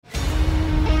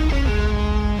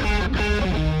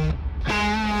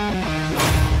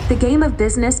the Game of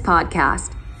Business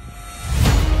podcast.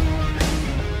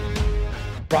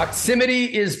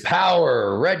 Proximity is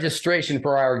power. Registration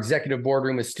for our executive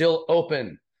boardroom is still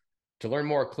open. To learn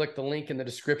more, click the link in the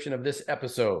description of this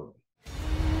episode.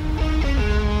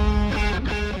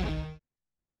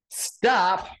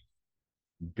 Stop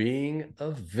being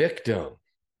a victim.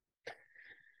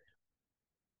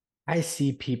 I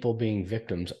see people being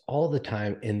victims all the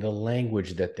time in the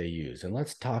language that they use. And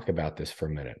let's talk about this for a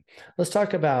minute. Let's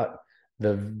talk about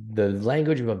the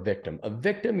language of a victim. A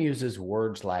victim uses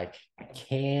words like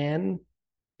can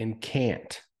and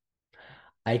can't.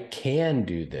 I can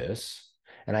do this,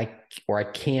 and I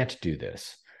can't do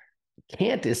this.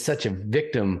 Can't is such a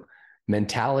victim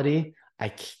mentality.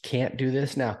 I can't do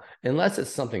this. Now, unless it's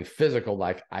something physical,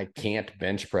 like I can't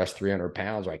bench press 300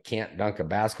 pounds, or I can't dunk a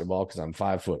basketball because I'm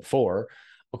 5'4".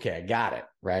 Okay, I got it,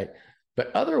 right? But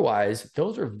otherwise,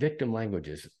 those are victim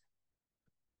languages.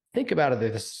 Think about it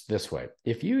this way.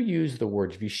 If you use the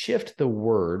words, if you shift the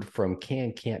word from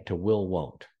can, can't to will,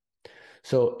 won't.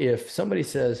 So if somebody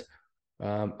says,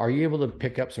 are you able to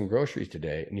pick up some groceries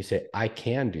today? And you say, I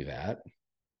can do that.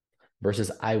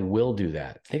 Versus I will do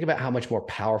that. Think about how much more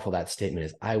powerful that statement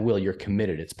is. I will, you're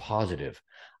committed, it's positive.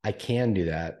 I can do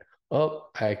that. Oh,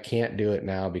 I can't do it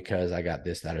now because I got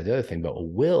this, that, or the other thing. But a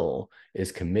will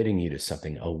is committing you to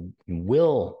something. A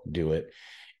will do it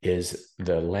is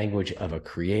the language of a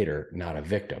creator, not a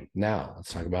victim. Now,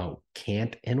 let's talk about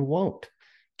can't and won't.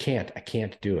 Can't, I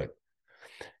can't do it.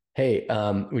 Hey,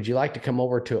 would you like to come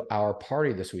over to our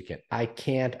party this weekend? I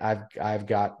can't, I've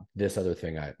got this other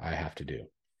thing I have to do.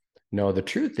 No, the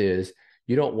truth is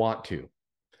you don't want to.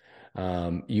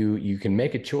 You can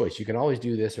make a choice. You can always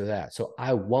do this or that. So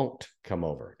I won't come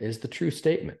over is the true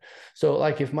statement. So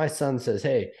like if my son says,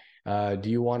 hey, do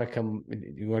you want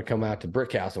to come out to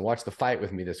Brick House and watch the fight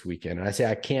with me this weekend? And I say,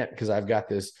 I can't because I've got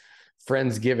this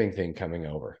Friendsgiving thing coming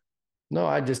over. No,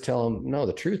 I just tell him, no,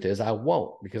 the truth is I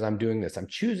won't because I'm doing this. I'm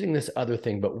choosing this other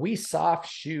thing, but we soft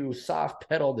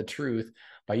pedal the truth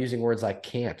by using words like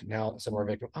can't. Now some are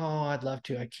victim. Oh, I'd love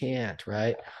to. I can't,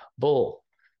 right? Bull.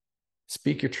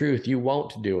 Speak your truth. You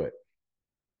won't do it.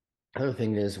 Other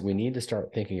thing is we need to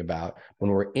start thinking about when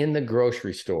we're in the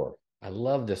grocery store. I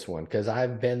love this one because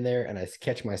I've been there and I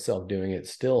catch myself doing it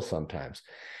still sometimes.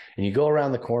 And you go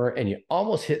around the corner and you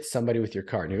almost hit somebody with your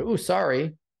cart and you go, oh,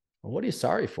 sorry. Well, what are you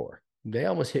sorry for? They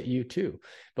almost hit you too.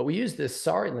 But we use this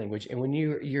sorry language. And when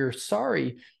you're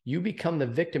sorry, you become the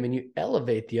victim and you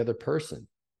elevate the other person.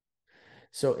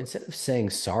 So instead of saying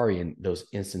sorry in those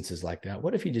instances like that,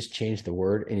 what if you just changed the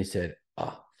word and you said,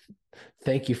 oh,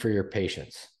 thank you for your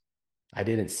patience. I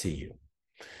didn't see you.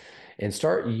 And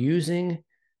start using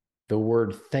the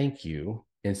word thank you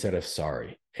instead of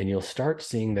sorry. And you'll start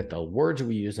seeing that the words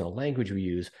we use and the language we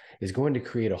use is going to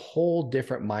create a whole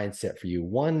different mindset for you.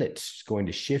 One that's going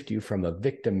to shift you from a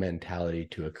victim mentality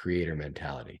to a creator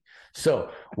mentality.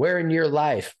 So where in your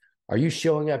life are you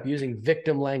showing up using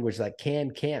victim language like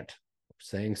can, can't,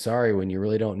 saying sorry when you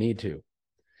really don't need to?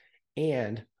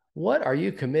 And what are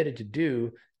you committed to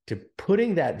do to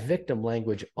putting that victim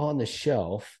language on the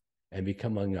shelf and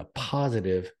becoming a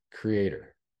positive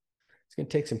creator? It's going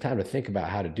to take some time to think about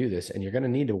how to do this, and you're going to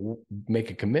need to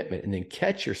make a commitment and then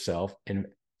catch yourself and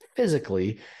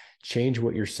physically change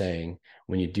what you're saying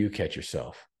when you do catch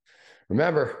yourself.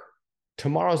 Remember,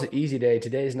 tomorrow's an easy day.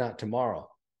 Today's not tomorrow.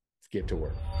 Let's get to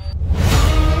work.